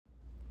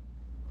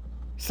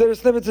Siddur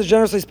Snippets is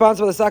generously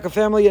sponsored by the Saka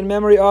family in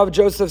memory of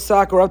Joseph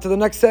Saka. We're up to the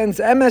next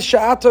sentence. Emes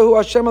sha'atahu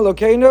Hashem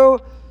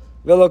Elokeinu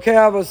ve'Elokei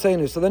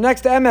Avoseinu. So the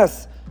next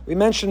emes, we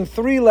mentioned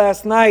 3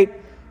 last night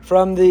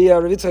from the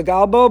Rav Yitzchak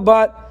Albo,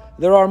 but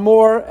there are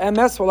more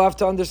emes. We'll have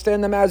to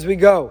understand them as we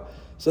go.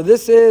 So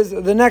this is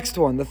the next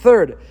one, the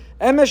third.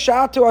 Emes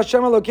sha'atahu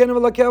Hashem Elokeinu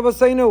ve'Elokei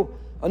Avoseinu.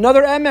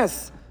 Another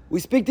emes. We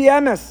speak the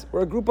emes.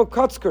 We're a group of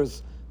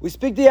Kutzkers. We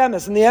speak the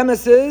emes, and the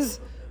emes is,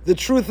 the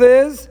truth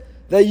is,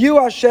 that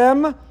you,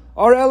 Hashem,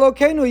 are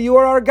Elokeinu, you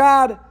are our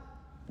God.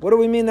 What do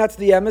we mean that's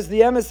the emes?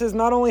 The emes is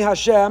not only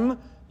Hashem,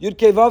 Yud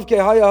Kei Vav Kei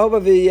Ha Yehovah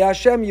V'Yi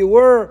Hashem, you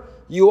were,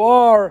 you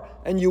are,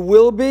 and you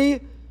will be.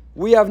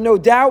 We have no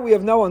doubt, we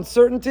have no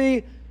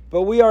uncertainty,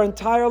 but we are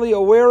entirely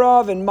aware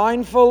of and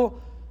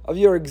mindful of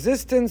your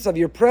existence, of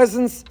your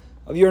presence,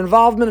 of your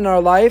involvement in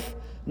our life.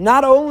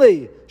 Not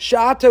only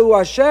Sha'atahu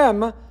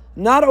Hashem,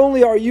 not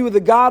only are you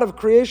the God of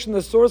creation,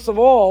 the source of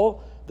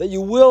all, that you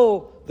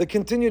will the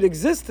continued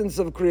existence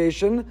of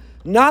creation,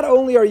 not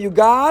only are you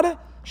God,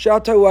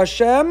 Sha'atahu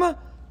Hashem,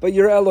 but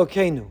you're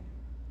Elokeinu.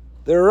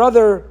 There are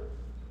other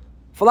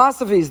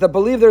philosophies that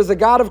believe there's a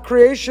God of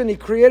creation. He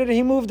created and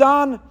he moved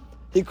on.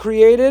 He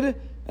created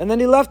and then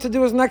he left to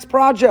do his next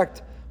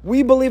project.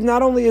 We believe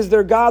not only is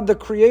there God, the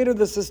creator,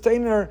 the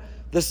sustainer,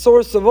 the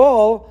source of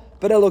all,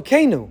 but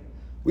Elokeinu.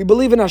 We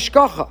believe in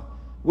Hashkacha.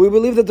 We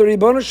believe that the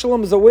Ribono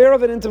Shalom is aware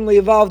of and intimately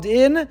involved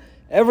in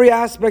every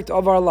aspect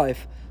of our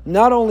life.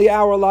 Not only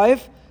our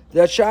life,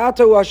 that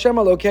Sha'atahu Hashem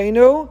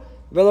Elokeinu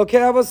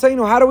ve'Elokei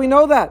Avoseinu. How do we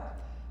know that?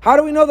 How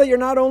do we know that you're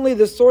not only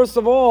the source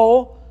of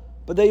all,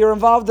 but that you're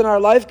involved in our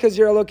life because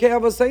you're Elokei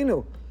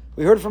Avoseinu?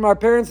 We heard from our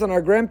parents and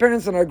our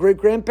grandparents and our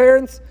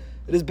great-grandparents.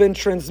 It has been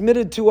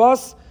transmitted to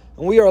us,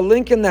 and we are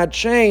linking that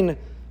chain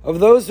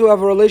of those who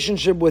have a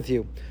relationship with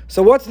you.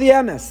 So what's the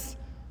emes?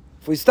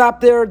 If we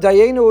stop there,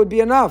 Dayenu would be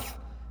enough.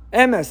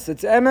 Emes.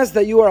 It's emes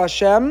that you are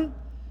Hashem.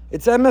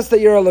 It's emes that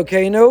you're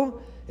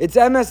Elokeinu. It's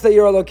emes that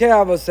you're Elokei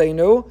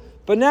Avoseinu.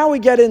 But now we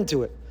get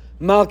into it.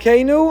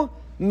 Malkeinu,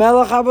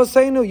 Melech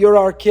Avoseinu. You're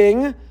our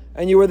king,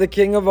 and you were the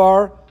king of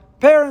our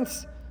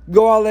parents.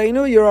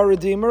 Goaleinu, you're our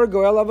redeemer.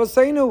 Goel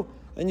Avoseinu,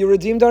 and you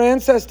redeemed our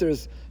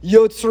ancestors.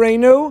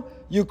 Yotzreinu,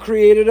 you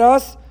created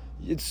us.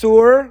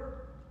 Yitzur.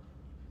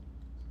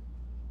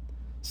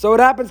 So it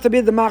happens to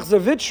be the Machzor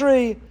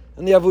Vitri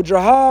and the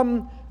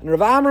Avudraham and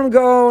Rav Amram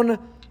Gaon.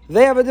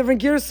 They have a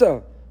different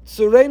girsa.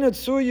 Tzureinu,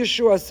 Tzur,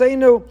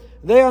 Yeshuaseinu.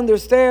 They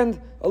understand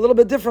a little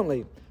bit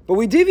differently. But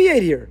we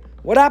deviate here.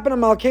 What happened to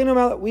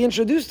Malkeinu? We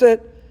introduced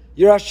it.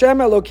 You're Hashem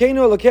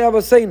Elokeinu Elokei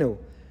Avoseinu.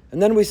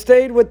 And then we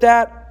stayed with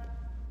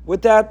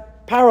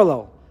that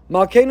parallel.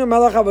 Malkeinu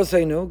Melech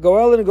Avoseinu,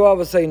 Goel and Goel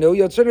Avoseinu,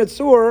 Yotzreinu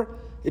Tzur,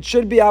 it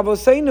should be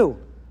Avoseinu.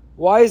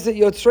 Why is it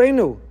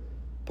Yotzreinu?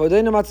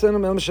 Podeinu Matzenu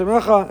Me'el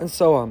Shemecha, and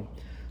so on.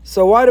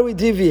 So why do we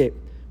deviate?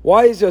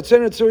 Why is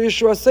Yotzreinu Tzur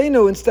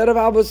Yeshuaseinu instead of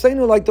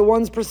Avoseinu like the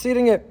ones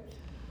preceding it?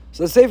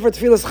 So the Sefer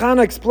Tfilas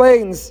Chana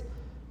explains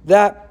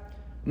that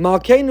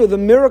Malkeinu, the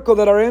miracle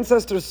that our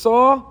ancestors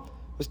saw,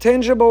 was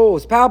tangible,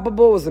 was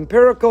palpable, was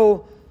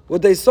empirical.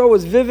 What they saw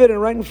was vivid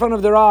and right in front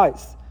of their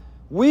eyes.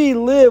 We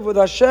live with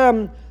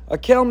Hashem, a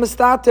kel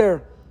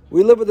mistater.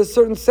 We live with a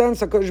certain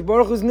sense, HaKadosh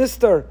Baruch Hu's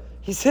nistar.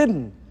 He's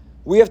hidden.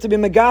 We have to be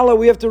megala,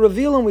 we have to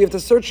reveal him, we have to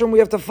search him, we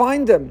have to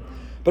find him.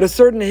 But a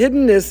certain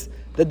hiddenness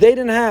that they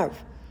didn't have.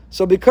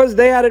 So because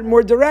they had it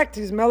more direct,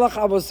 he's Melech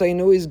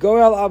Avoseinu, he's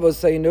Goel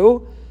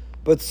Avoseinu,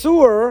 but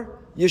Tzur,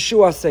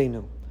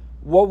 Yeshuaseinu.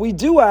 What we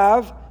do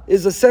have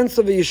is a sense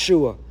of a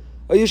Yeshua.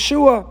 A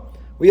Yeshua.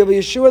 We have a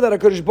Yeshua that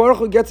HaKadosh Baruch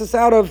Hu gets us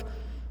out of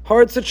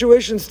hard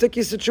situations,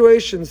 sticky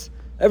situations,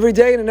 every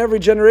day and in every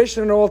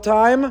generation and all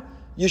time.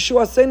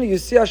 Yeshuaseinu, you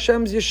see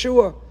Hashem's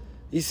Yeshua.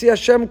 You see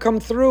Hashem come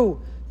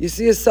through. You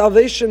see His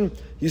salvation.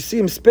 You see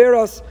Him spare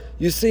us.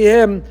 You see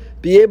Him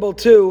be able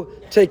to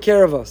take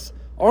care of us.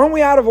 Aren't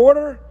we out of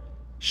order?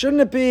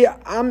 Shouldn't it be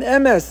Am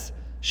Emes,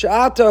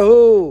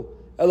 Sha'atahu,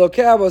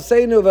 Elokei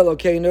Avoseinu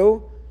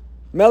ve'Elokeinu,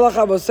 Melech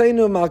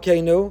Avoseinu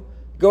Malkeinu,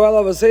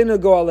 Goel Avoseinu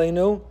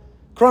Goaleinu?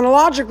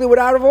 Chronologically, we're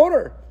out of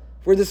order.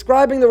 If we're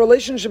describing the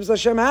relationships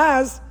Hashem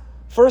has,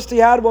 first He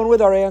had one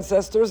with our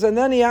ancestors, and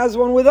then He has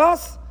one with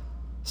us.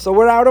 So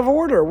we're out of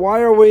order. Why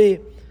do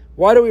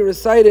we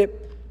recite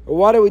it, or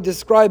why do we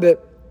describe it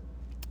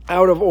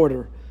out of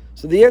order?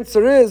 So the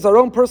answer is, our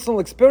own personal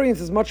experience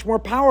is much more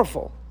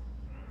powerful.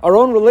 Our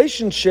own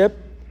relationship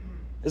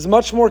is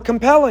much more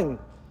compelling.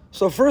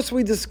 So first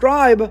we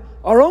describe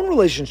our own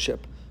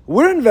relationship.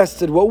 We're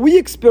invested, what we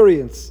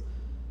experience,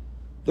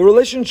 the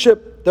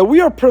relationship that we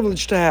are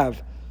privileged to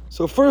have.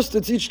 So first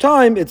it's each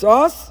time, it's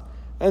us,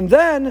 and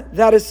then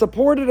that is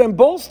supported and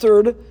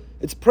bolstered,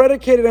 it's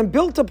predicated and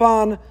built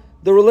upon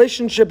the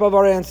relationship of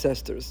our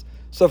ancestors.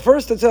 So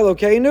first it's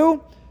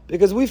Elokeinu,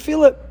 because we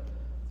feel it.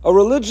 A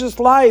religious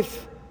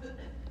life,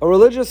 a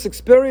religious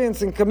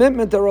experience and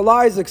commitment that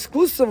relies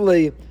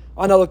exclusively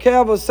on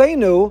Elokei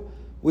Avoseinu,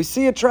 we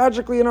see it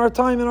tragically in our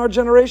time, in our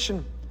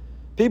generation.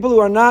 People who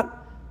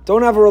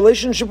don't have a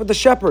relationship with the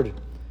shepherd,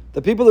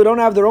 the people who don't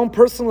have their own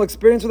personal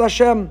experience with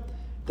Hashem,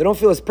 they don't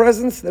feel His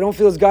presence, they don't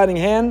feel His guiding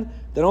hand,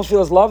 they don't feel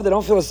His love, they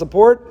don't feel His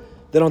support.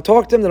 They don't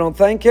talk to him. They don't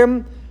thank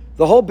him.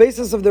 The whole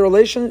basis of the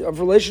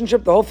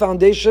relationship, the whole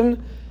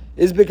foundation,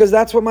 is because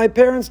that's what my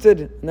parents did,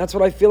 and that's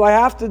what I feel I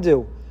have to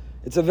do.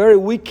 It's a very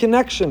weak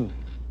connection,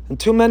 and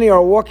too many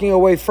are walking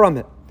away from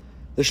it.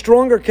 The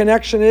stronger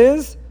connection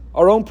is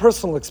our own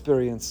personal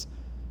experience,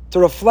 to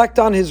reflect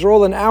on his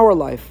role in our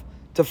life,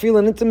 to feel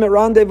an intimate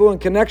rendezvous and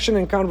connection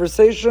and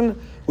conversation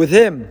with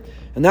him.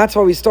 And that's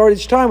why we start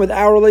each time with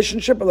our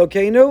relationship,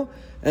 Elokeinu,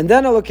 and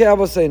then Elokei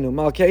Avoseinu,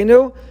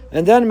 Malkeinu,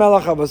 and then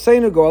Melech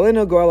Avoseinu,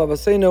 Goalenu, Goel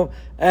Avoseinu,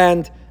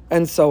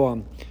 and so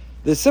on.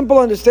 The simple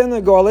understanding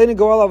of Goalenu,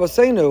 Goel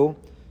Avoseinu,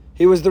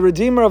 he was the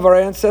redeemer of our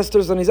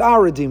ancestors and he's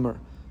our redeemer.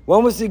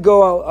 When was he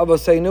Goel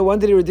Avoseinu? When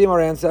did he redeem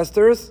our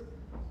ancestors?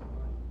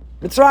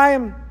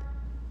 Mitzrayim.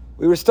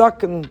 We were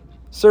stuck in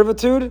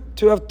servitude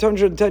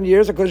 210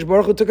 years. HaKadosh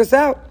Baruch Hu took us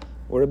out.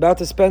 We're about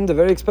to spend a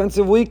very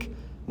expensive week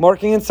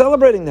marking and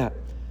celebrating that.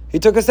 He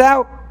took us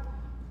out.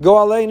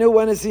 Goalenu,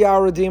 when is he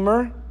our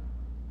redeemer?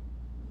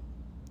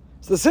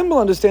 So the simple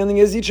understanding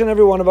is each and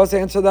every one of us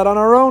answer that on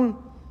our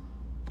own.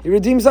 He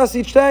redeems us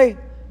each day.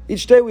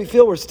 Each day we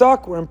feel we're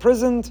stuck, we're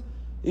imprisoned.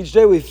 Each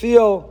day we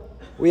feel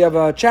we have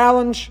a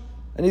challenge.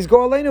 And he's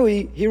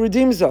Goalenu, he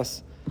redeems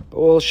us. But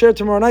we'll share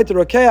tomorrow night the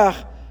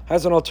Rokeach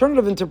has an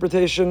alternative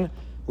interpretation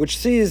which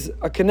sees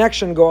a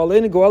connection,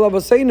 Goalenu, Goel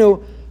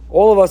Avoseinu,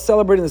 all of us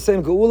celebrating the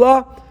same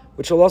Geula,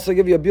 which will also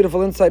give you a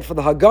beautiful insight for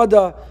the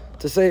Haggadah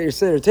to say at your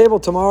Seder table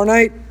tomorrow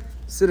night.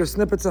 Siddur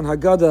snippets and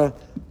Haggadah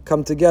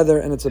come together,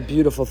 and it's a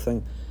beautiful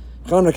thing.